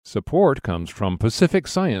Support comes from Pacific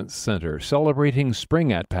Science Center, celebrating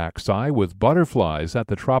spring at PacSci with butterflies at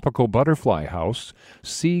the Tropical Butterfly House,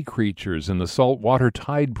 sea creatures in the saltwater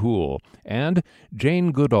tide pool, and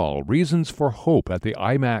Jane Goodall, Reasons for Hope at the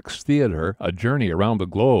IMAX Theater, a journey around the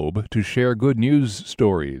globe to share good news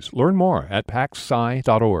stories. Learn more at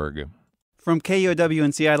pacsci.org. From KUOW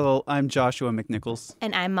in Seattle, I'm Joshua McNichols.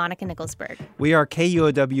 And I'm Monica Nicholsberg. We are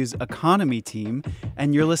KUOW's economy team,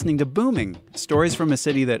 and you're listening to Booming, stories from a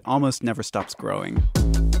city that almost never stops growing.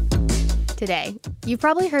 Today, you've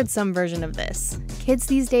probably heard some version of this. Kids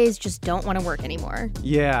these days just don't want to work anymore.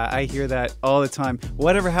 Yeah, I hear that all the time.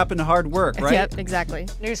 Whatever happened to hard work, right? Yep, exactly.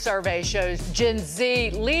 New survey shows Gen Z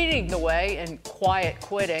leading the way in quiet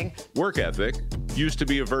quitting. Work ethic used to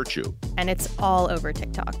be a virtue. And it's all over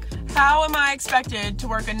TikTok. How am I expected to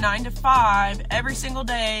work a 9 to 5 every single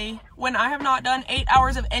day when I have not done 8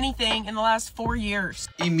 hours of anything in the last 4 years?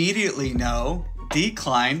 Immediately no.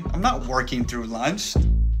 Decline. I'm not working through lunch.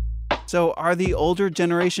 So are the older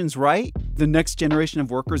generations right? The next generation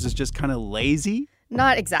of workers is just kind of lazy?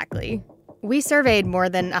 Not exactly. We surveyed more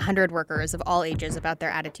than 100 workers of all ages about their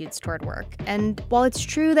attitudes toward work. And while it's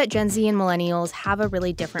true that Gen Z and millennials have a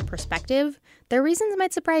really different perspective, their reasons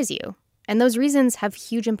might surprise you. And those reasons have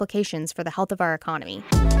huge implications for the health of our economy.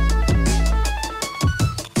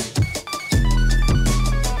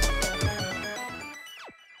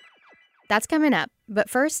 That's coming up. But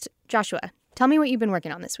first, Joshua, tell me what you've been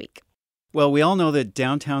working on this week. Well, we all know that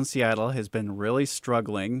downtown Seattle has been really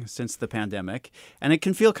struggling since the pandemic, and it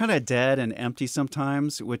can feel kind of dead and empty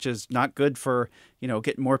sometimes, which is not good for,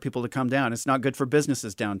 getting more people to come down. It's not good for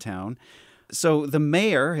businesses downtown. So the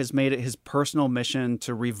mayor has made it his personal mission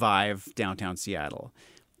to revive downtown Seattle.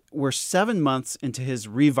 We're 7 months into his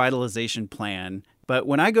revitalization plan, but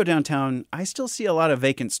when I go downtown, I still see a lot of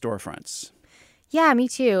vacant storefronts. Yeah, me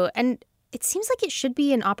too. And it seems like it should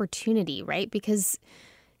be an opportunity, right? Because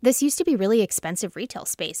this used to be really expensive retail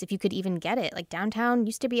space, if you could even get it. Like, downtown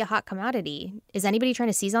used to be a hot commodity. Is anybody trying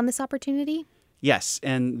to seize on this opportunity? Yes,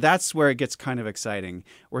 and that's where it gets kind of exciting.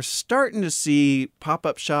 We're starting to see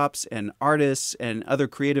pop-up shops and artists and other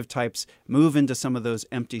creative types move into some of those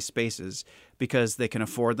empty spaces because they can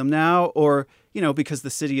afford them now, or, because the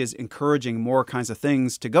city is encouraging more kinds of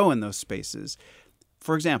things to go in those spaces.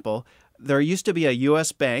 For example, there used to be a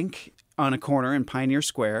U.S. bank on a corner in Pioneer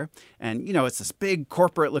Square. And, it's this big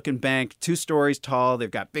corporate-looking bank, 2 stories tall.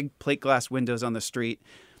 They've got big plate glass windows on the street.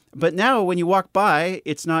 But now when you walk by,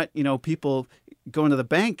 it's not, people going to the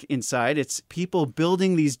bank inside. It's people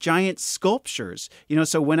building these giant sculptures.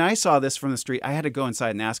 So when I saw this from the street, I had to go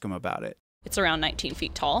inside and ask them about it. It's around 19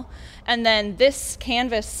 feet tall. And then this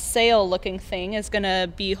canvas sail-looking thing is going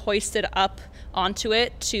to be hoisted up onto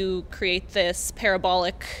it to create this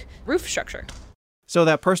parabolic roof structure. So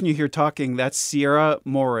that person you hear talking, that's Sierra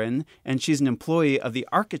Morin, and she's an employee of the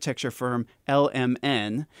architecture firm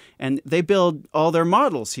LMN, and they build all their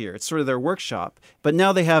models here. It's sort of their workshop. But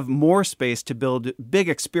now they have more space to build big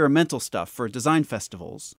experimental stuff for design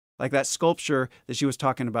festivals. Like that sculpture that she was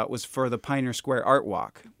talking about was for the Pioneer Square Art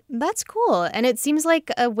Walk. That's cool. And it seems like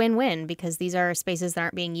a win-win because these are spaces that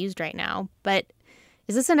aren't being used right now. But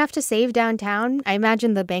is this enough to save downtown? I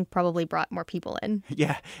imagine the bank probably brought more people in.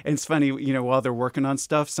 Yeah, and it's funny, while they're working on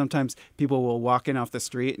stuff, sometimes people will walk in off the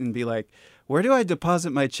street and be like, where do I deposit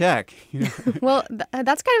my check? Well,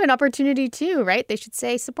 that's kind of an opportunity too, right? They should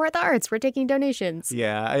say, support the arts. We're taking donations.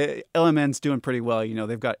 Yeah, LMN's doing pretty well.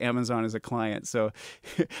 They've got Amazon as a client. So,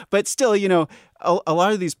 but still, a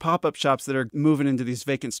lot of these pop-up shops that are moving into these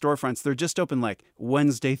vacant storefronts, they're just open like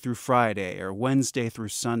Wednesday through Friday or Wednesday through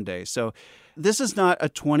Sunday. So this is not a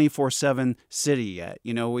 24/7 city yet.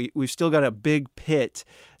 We've still got a big pit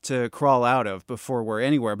to crawl out of before we're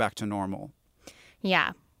anywhere back to normal.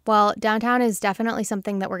 Yeah. Well, downtown is definitely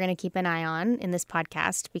something that we're going to keep an eye on in this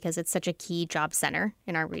podcast because it's such a key job center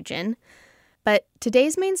in our region. But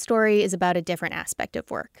today's main story is about a different aspect of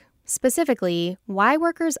work. Specifically, why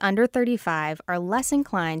workers under 35 are less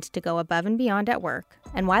inclined to go above and beyond at work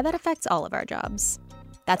and why that affects all of our jobs.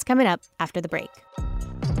 That's coming up after the break.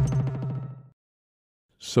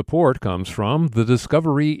 Support comes from the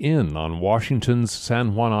Discovery Inn on Washington's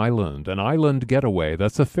San Juan Island, an island getaway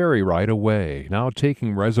that's a ferry ride away, now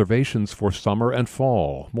taking reservations for summer and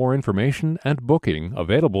fall. More information and booking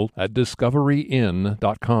available at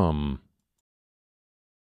discoveryinn.com.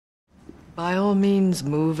 By all means,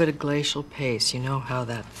 move at a glacial pace. You know how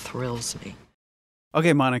that thrills me.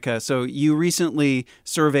 Okay, Monica, so you recently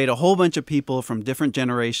surveyed a whole bunch of people from different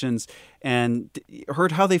generations and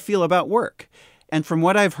heard how they feel about work. And from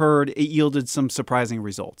what I've heard, it yielded some surprising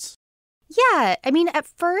results. Yeah, I mean, at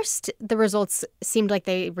first, the results seemed like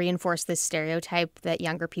they reinforced this stereotype that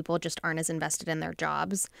younger people just aren't as invested in their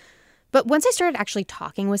jobs. But once I started actually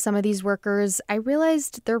talking with some of these workers, I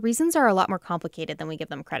realized their reasons are a lot more complicated than we give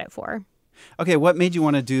them credit for. Okay, what made you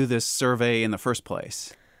want to do this survey in the first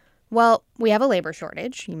place? Well, we have a labor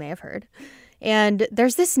shortage, you may have heard. And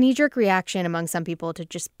there's this knee-jerk reaction among some people to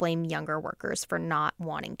just blame younger workers for not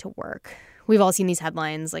wanting to work. We've all seen these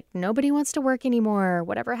headlines like, nobody wants to work anymore.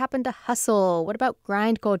 Whatever happened to hustle? What about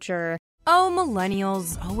grind culture? Oh,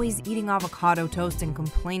 millennials, always eating avocado toast and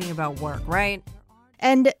complaining about work, right?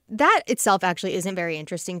 And that itself actually isn't very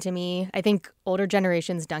interesting to me. I think older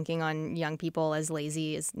generations dunking on young people as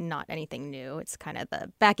lazy is not anything new. It's kind of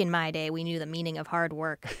the back in my day, we knew the meaning of hard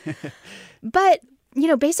work. But, you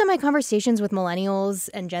know, based on my conversations with millennials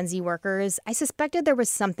and Gen Z workers, I suspected there was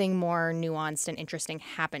something more nuanced and interesting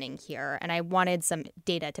happening here. And I wanted some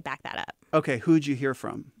data to back that up. Okay, who'd you hear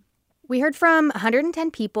from? We heard from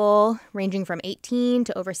 110 people ranging from 18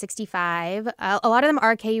 to over 65. A lot of them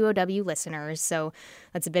are KUOW listeners, so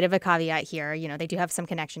that's a bit of a caveat here. You know, they do have some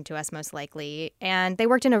connection to us most likely, and they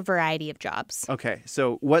worked in a variety of jobs. Okay,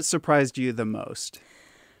 so what surprised you the most?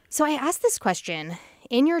 So I asked this question,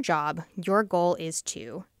 in your job, your goal is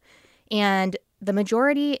to, and the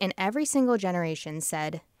majority in every single generation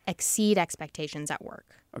said exceed expectations at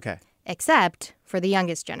work. Okay. Except for the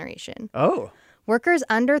youngest generation. Oh. Workers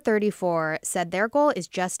under 34 said their goal is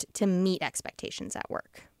just to meet expectations at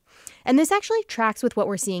work. And this actually tracks with what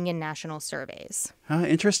we're seeing in national surveys.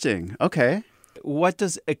 Interesting. Okay. What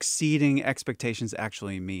does exceeding expectations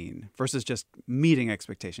actually mean versus just meeting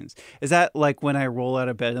expectations? Is that like when I roll out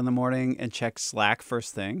of bed in the morning and check Slack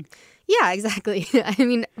first thing? Yeah, exactly. I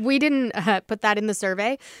mean, we didn't put that in the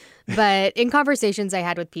survey, but in conversations I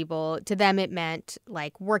had with people, to them it meant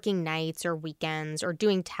like working nights or weekends or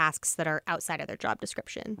doing tasks that are outside of their job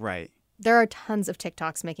description. Right. There are tons of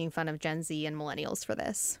TikToks making fun of Gen Z and millennials for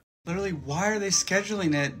this. Literally, why are they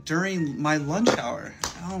scheduling it during my lunch hour?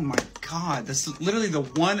 Oh my God, this is literally the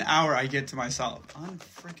 1 hour I get to myself.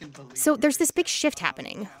 Unfreaking believable. So there's this big shift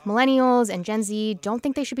happening. Millennials and Gen Z don't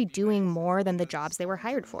think they should be doing more than the jobs they were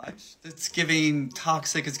hired for. It's giving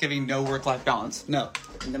toxic, it's giving no work-life balance. No,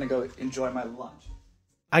 I'm gonna go enjoy my lunch.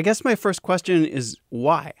 I guess my first question is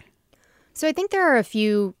why? So I think there are a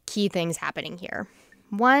few key things happening here.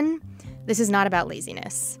 One, this is not about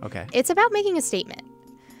laziness. Okay. It's about making a statement.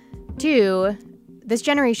 Two, this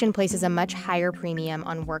generation places a much higher premium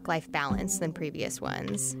on work-life balance than previous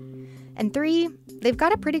ones. And three, they've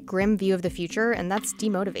got a pretty grim view of the future, and that's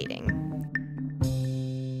demotivating.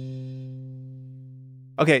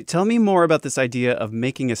 Okay, tell me more about this idea of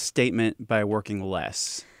making a statement by working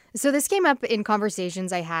less. So this came up in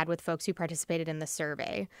conversations I had with folks who participated in the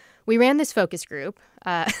survey. We ran this focus group.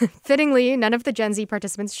 Fittingly, none of the Gen Z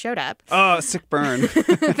participants showed up. Oh, sick burn.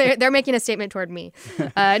 They're making a statement toward me.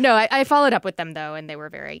 No, I followed up with them, though, and they were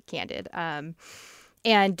very candid.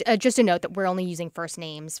 And just a note that we're only using first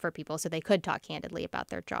names for people so they could talk candidly about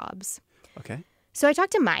their jobs. Okay. So I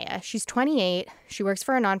talked to Maya. She's 28. She works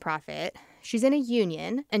for a nonprofit. She's in a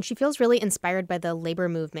union, and she feels really inspired by the labor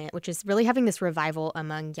movement, which is really having this revival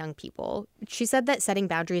among young people. She said that setting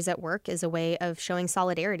boundaries at work is a way of showing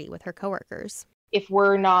solidarity with her coworkers. If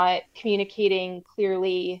we're not communicating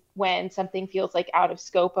clearly when something feels like out of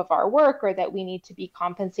scope of our work or that we need to be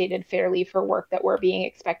compensated fairly for work that we're being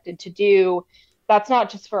expected to do, that's not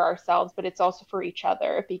just for ourselves, but it's also for each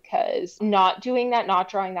other, because not doing that, not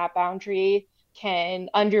drawing that boundary can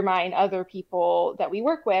undermine other people that we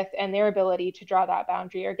work with and their ability to draw that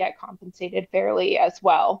boundary or get compensated fairly as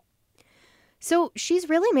well. So she's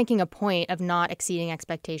really making a point of not exceeding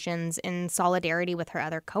expectations in solidarity with her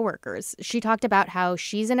other coworkers. She talked about how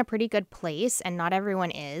she's in a pretty good place and not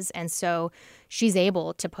everyone is, and so she's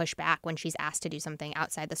able to push back when she's asked to do something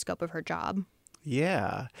outside the scope of her job.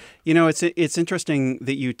 Yeah. You know, it's interesting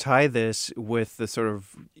that you tie this with the sort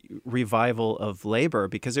of revival of labor,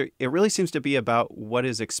 because it really seems to be about what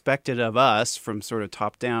is expected of us from sort of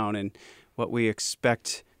top down and what we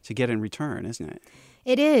expect to get in return, isn't it?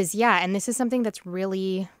 It is, yeah. And this is something that's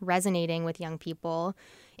really resonating with young people,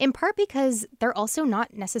 in part because they're also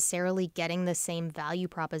not necessarily getting the same value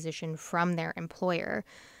proposition from their employer.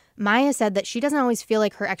 Maya said that she doesn't always feel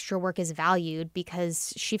like her extra work is valued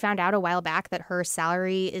because she found out a while back that her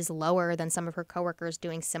salary is lower than some of her coworkers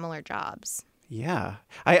doing similar jobs. Yeah.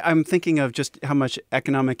 I'm thinking of just how much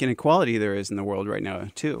economic inequality there is in the world right now,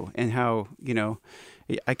 too, and how, you know,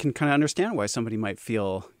 I can kind of understand why somebody might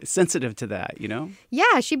feel sensitive to that, you know?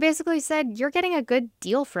 Yeah, she basically said, you're getting a good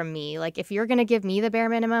deal from me. Like, if you're going to give me the bare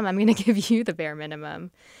minimum, I'm going to give you the bare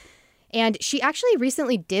minimum. And she actually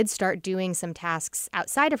recently did start doing some tasks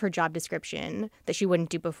outside of her job description that she wouldn't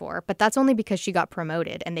do before, but that's only because she got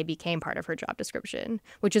promoted and they became part of her job description,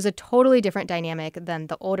 which is a totally different dynamic than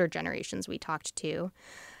the older generations we talked to.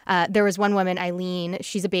 There was one woman, Eileen,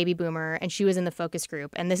 she's a baby boomer, and she was in the focus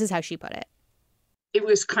group, and this is how she put it. It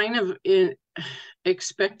was kind of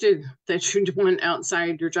expected that you went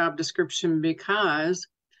outside your job description because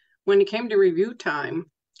when it came to review time,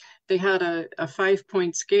 they had a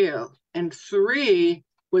 5-point scale, and 3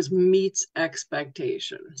 was meets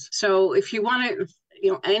expectations. So if you wanted,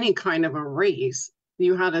 any kind of a raise,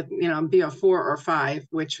 you had to, be a 4 or 5,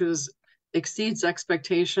 which was exceeds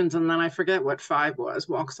expectations. And then I forget what 5 was,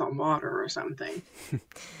 walks on water or something.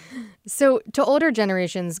 So to older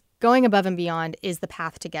generations, going above and beyond is the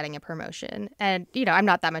path to getting a promotion. And, I'm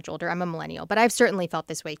not that much older. I'm a millennial, but I've certainly felt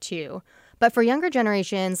this way too. But for younger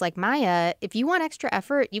generations like Maya, if you want extra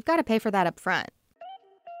effort, you've got to pay for that up front.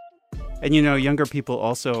 And, younger people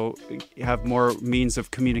also have more means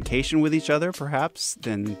of communication with each other, perhaps,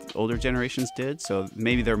 than older generations did. So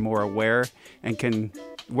maybe they're more aware and can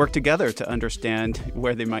work together to understand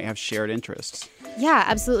where they might have shared interests. Yeah,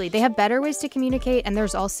 absolutely. They have better ways to communicate. And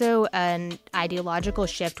there's also an ideological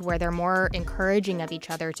shift where they're more encouraging of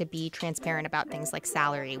each other to be transparent about things like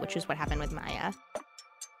salary, which is what happened with Maya.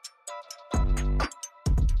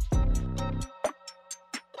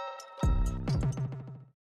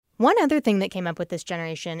 One other thing that came up with this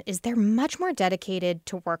generation is they're much more dedicated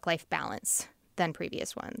to work-life balance than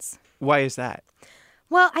previous ones. Why is that?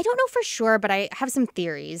 Well, I don't know for sure, but I have some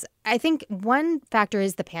theories. I think one factor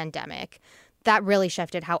is the pandemic. That really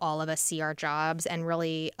shifted how all of us see our jobs and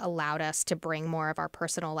really allowed us to bring more of our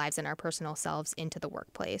personal lives and our personal selves into the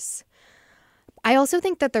workplace. I also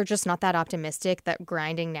think that they're just not that optimistic that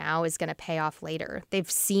grinding now is going to pay off later. They've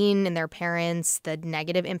seen in their parents the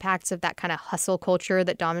negative impacts of that kind of hustle culture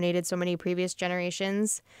that dominated so many previous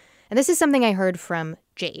generations. And this is something I heard from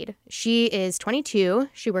Jade. She is 22.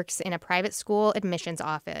 She works in a private school admissions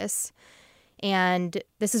office. And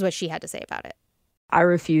this is what she had to say about it. I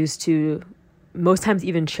refuse to most times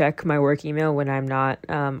even check my work email when I'm not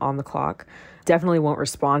on the clock. Definitely won't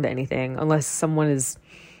respond to anything unless someone is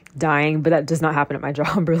dying, but that does not happen at my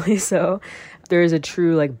job really. So there is a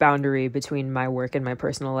true boundary between my work and my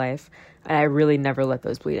personal life, and I really never let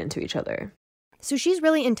those bleed into each other. So she's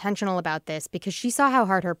really intentional about this because she saw how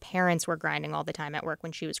hard her parents were grinding all the time at work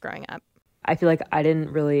when she was growing up. I feel like I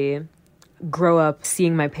didn't really grow up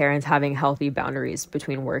seeing my parents having healthy boundaries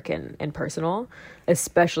between work and personal,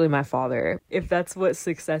 especially my father. If that's what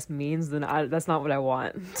success means, then that's not what I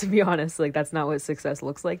want, to be honest. That's not what success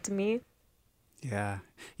looks like to me. Yeah.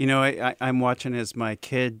 I'm watching as my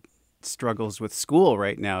kid struggles with school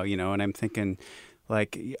right now, and I'm thinking,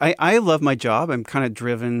 I love my job. I'm kind of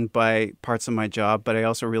driven by parts of my job, but I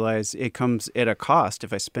also realize it comes at a cost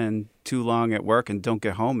if I spend too long at work and don't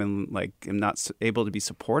get home and am not able to be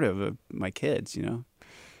supportive of my kids,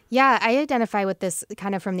 Yeah, I identify with this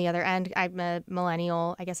kind of from the other end. I'm a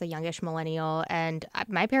millennial, I guess a youngish millennial, and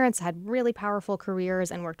my parents had really powerful careers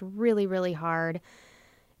and worked really, really hard.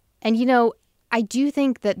 And, I do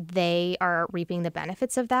think that they are reaping the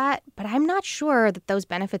benefits of that, but I'm not sure that those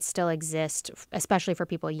benefits still exist, especially for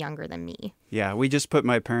people younger than me. Yeah, we just put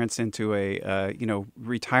my parents into a,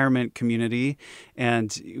 retirement community,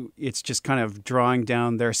 and it's just kind of drawing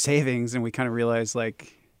down their savings, and we kind of realize,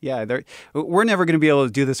 we're never going to be able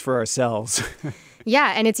to do this for ourselves.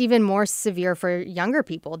 Yeah, and it's even more severe for younger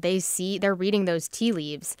people. They're reading those tea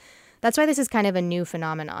leaves. That's why this is kind of a new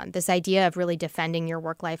phenomenon. This idea of really defending your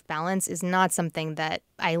work-life balance is not something that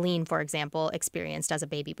Eileen, for example, experienced as a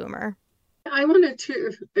baby boomer. I wanted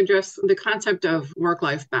to address the concept of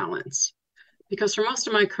work-life balance, because for most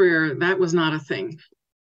of my career, that was not a thing.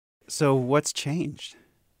 So what's changed?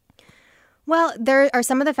 Well, there are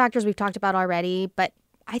some of the factors we've talked about already, but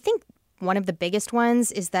I think one of the biggest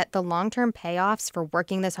ones is that the long-term payoffs for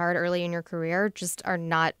working this hard early in your career just are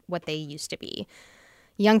not what they used to be.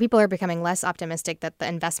 Young people are becoming less optimistic that the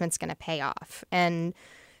investment's going to pay off. And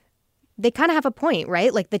they kind of have a point,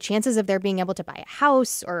 right? The chances of their being able to buy a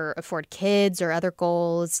house or afford kids or other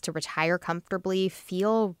goals to retire comfortably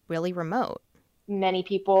feel really remote. Many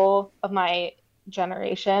people of my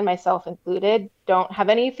generation, myself included, don't have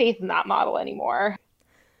any faith in that model anymore.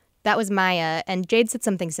 That was Maya, and Jade said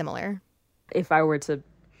something similar. If I were to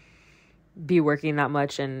be working that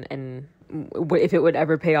much and if it would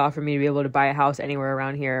ever pay off for me to be able to buy a house anywhere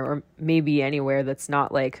around here, or maybe anywhere that's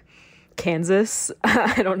not Kansas,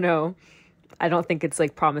 I don't know. I don't think it's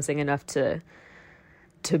promising enough to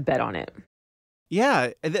bet on it. Yeah,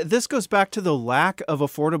 this goes back to the lack of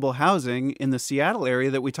affordable housing in the Seattle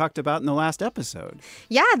area that we talked about in the last episode.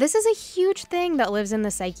 Yeah, this is a huge thing that lives in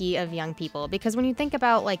the psyche of young people, because when you think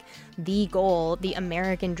about like the goal, the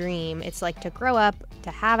American dream, it's like to grow up,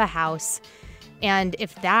 to have a house. And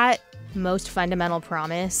if that most fundamental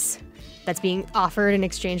promise that's being offered in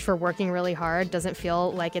exchange for working really hard doesn't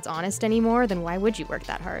feel like it's honest anymore, then why would you work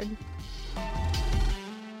that hard?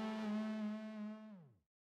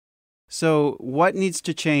 So what needs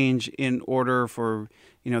to change in order for,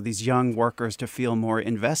 these young workers to feel more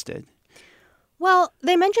invested? Well,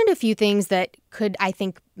 they mentioned a few things that could, I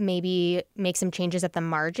think, maybe make some changes at the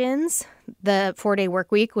margins. The 4-day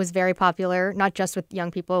work week was very popular, not just with young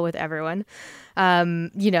people, with everyone.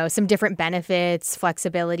 Some different benefits,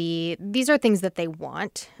 flexibility. These are things that they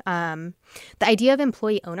want. The idea of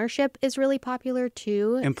employee ownership is really popular,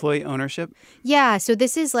 too. Employee ownership? Yeah. So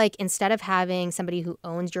this is like, instead of having somebody who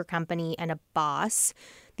owns your company and a boss,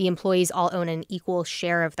 the employees all own an equal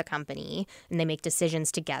share of the company, and they make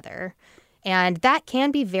decisions together. And that can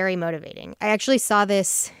be very motivating. I actually saw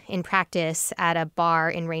this in practice at a bar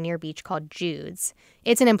in Rainier Beach called Jude's.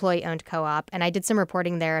 It's an employee-owned co-op, and I did some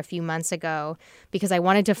reporting there a few months ago because I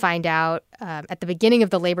wanted to find out at the beginning of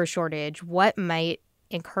the labor shortage what might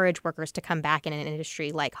encourage workers to come back in an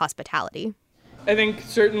industry like hospitality. I think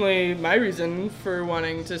certainly my reason for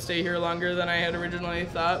wanting to stay here longer than I had originally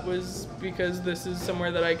thought was because this is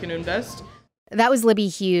somewhere that I can invest. That was Libby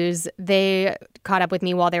Hughes. They caught up with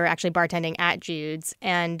me while they were actually bartending at Jude's.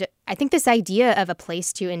 And I think this idea of a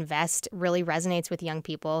place to invest really resonates with young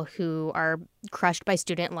people who are crushed by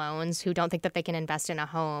student loans, who don't think that they can invest in a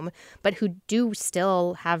home, but who do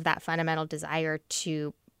still have that fundamental desire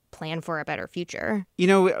to plan for a better future.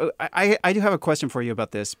 I do have a question for you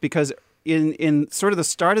about this, because in sort of the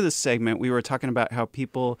start of this segment, we were talking about how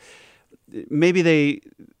people maybe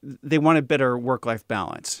they want a better work-life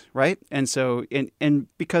balance, right? And so, and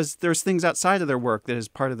because there's things outside of their work that is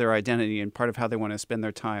part of their identity and part of how they want to spend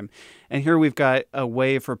their time. And here we've got a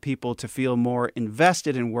way for people to feel more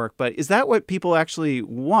invested in work. But is that what people actually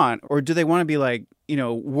want? Or do they want to be like,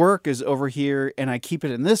 work is over here and I keep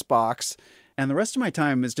it in this box and the rest of my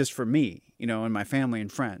time is just for me, and my family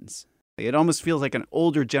and friends? It almost feels like an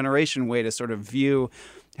older generation way to sort of view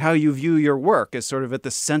how you view your work as sort of at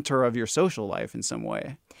the center of your social life in some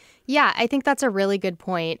way. Yeah, I think that's a really good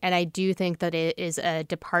point. And I do think that it is a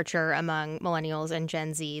departure among millennials and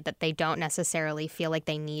Gen Z that they don't necessarily feel like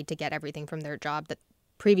they need to get everything from their job that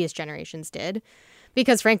previous generations did.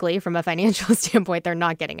 Because frankly, from a financial standpoint, they're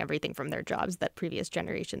not getting everything from their jobs that previous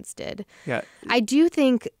generations did. Yeah. I do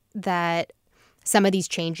think that some of these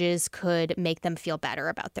changes could make them feel better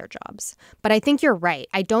about their jobs. But I think you're right.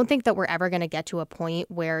 I don't think that we're ever going to get to a point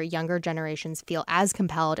where younger generations feel as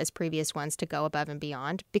compelled as previous ones to go above and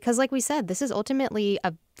beyond. Because like we said, this is ultimately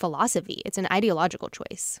a philosophy. It's an ideological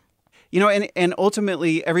choice. And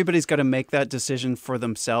ultimately, everybody's got to make that decision for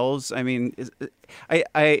themselves. I mean,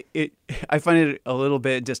 I find it a little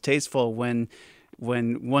bit distasteful when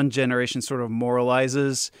one generation sort of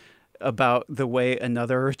moralizes about the way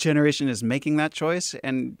another generation is making that choice.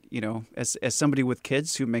 And, as somebody with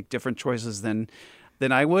kids who make different choices than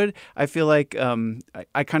I would, I feel like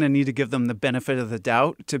I kind of need to give them the benefit of the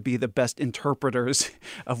doubt to be the best interpreters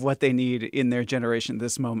of what they need in their generation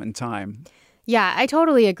this moment in time. Yeah, I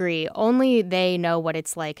totally agree. Only they know what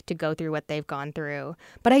it's like to go through what they've gone through.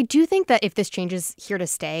 But I do think that if this change is here to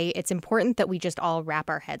stay, it's important that we just all wrap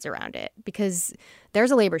our heads around it, because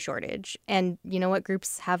there's a labor shortage. And you know what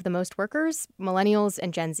groups have the most workers? Millennials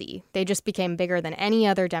and Gen Z. They just became bigger than any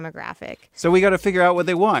other demographic. So we got to figure out what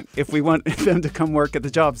they want if we want them to come work at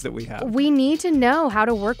the jobs that we have. We need to know how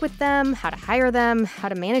to work with them, how to hire them, how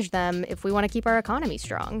to manage them if we want to keep our economy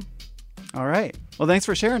strong. All right. Well, thanks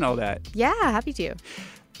for sharing all that. Yeah, happy to.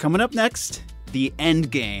 Coming up next, the end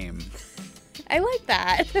game. I like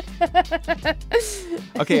that.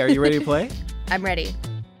 Okay, are you ready to play? I'm ready.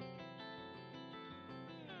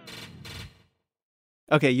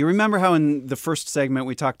 Okay, you remember how in the first segment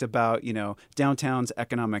we talked about, downtown's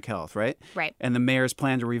economic health, right? Right. And the mayor's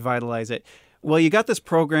plan to revitalize it. Well, you got this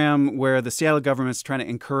program where the Seattle government's trying to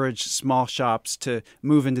encourage small shops to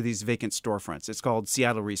move into these vacant storefronts. It's called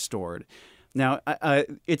Seattle Restored. Now,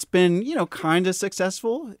 it's been, kind of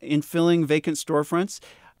successful in filling vacant storefronts.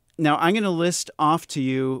 Now, I'm going to list off to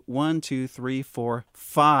you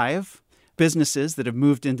 5 businesses that have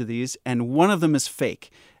moved into these, and one of them is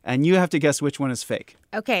fake. And you have to guess which one is fake.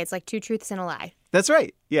 Okay, it's like 2 truths and a lie. That's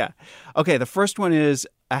right. Yeah. Okay, the first one is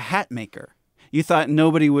a hat maker. You thought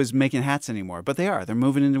nobody was making hats anymore, but they are. They're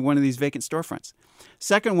moving into one of these vacant storefronts.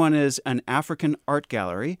 Second one is an African art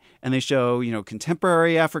gallery, and they show,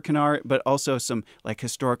 contemporary African art, but also some like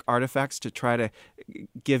historic artifacts to try to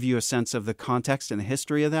give you a sense of the context and the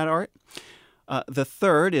history of that art. The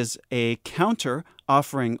third is a counter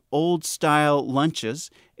offering old-style lunches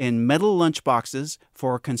in metal lunchboxes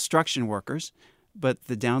for construction workers, but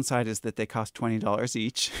the downside is that they cost $20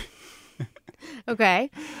 each.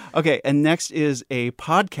 Okay. Okay, and next is a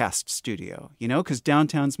podcast studio, because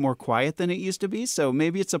downtown's more quiet than it used to be, so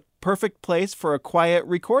maybe it's a perfect place for a quiet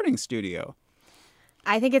recording studio.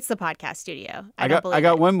 I think it's the podcast studio. I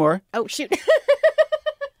got one more. Oh, shoot.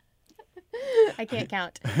 I can't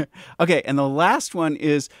count. Okay, and the last one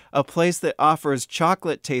is a place that offers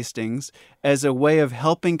chocolate tastings as a way of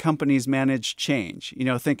helping companies manage change.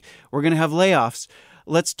 Think we're going to have layoffs.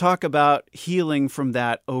 Let's talk about healing from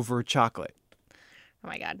that over chocolate. Oh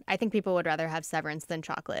my God. I think people would rather have severance than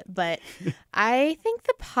chocolate, but I think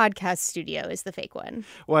the podcast studio is the fake one.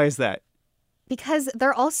 Why is that? Because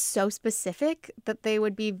they're all so specific that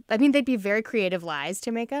they'd be very creative lies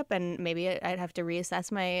to make up, and maybe I'd have to reassess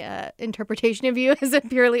my interpretation of you as a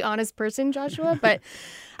purely honest person, Joshua. But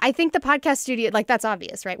I think the podcast studio, that's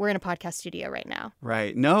obvious, right? We're in a podcast studio right now.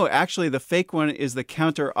 Right. No, actually, the fake one is the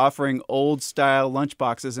counter offering old-style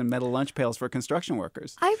lunchboxes and metal lunch pails for construction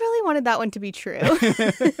workers. I really wanted that one to be true.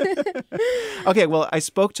 Okay, well, I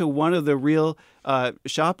spoke to one of the real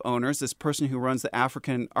shop owners, this person who runs the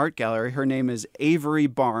African Art Gallery. Her name is Avery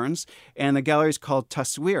Barnes, and the gallery is called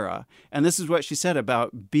Taswira. And this is what she said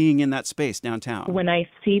about being in that space downtown. When I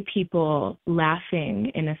see people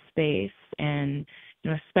laughing in a space, and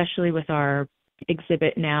especially with our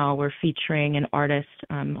exhibit now, we're featuring an artist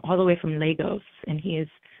all the way from Lagos, and he is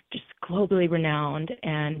just globally renowned.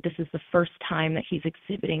 And this is the first time that he's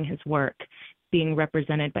exhibiting his work being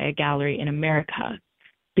represented by a gallery in America.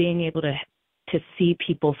 Being able to see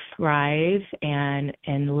people thrive and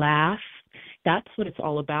laugh, that's what it's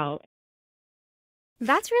all about.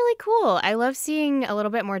 That's really cool. I love seeing a little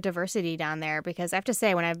bit more diversity down there because I have to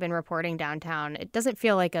say, when I've been reporting downtown, it doesn't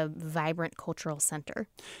feel like a vibrant cultural center.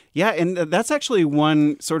 Yeah, and that's actually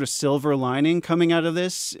one sort of silver lining coming out of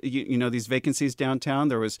this. These vacancies downtown.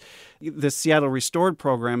 There was the Seattle Restored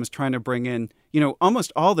program is trying to bring in,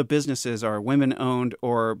 almost all the businesses are women-owned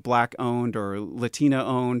or Black-owned or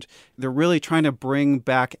Latina-owned. They're really trying to bring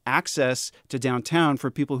back access to downtown for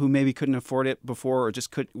people who maybe couldn't afford it before or just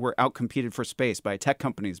were outcompeted for space by tech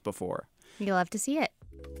companies before. You'll have to see it.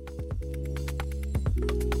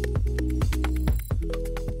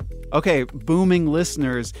 Okay, booming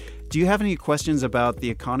listeners, do you have any questions about the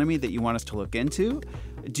economy that you want us to look into?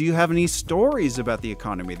 Do you have any stories about the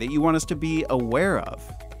economy that you want us to be aware of?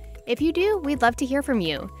 If you do, we'd love to hear from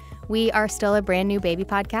you. We are still a brand new baby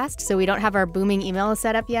podcast, so we don't have our booming email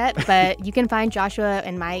set up yet, but you can find Joshua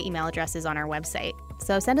and my email addresses on our website.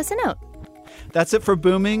 So send us a note. That's it for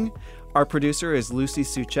Booming. Our producer is Lucy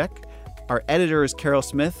Suchek. Our editor is Carol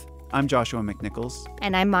Smith. I'm Joshua McNichols.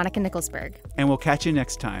 And I'm Monica Nicholsberg. And we'll catch you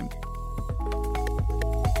next time.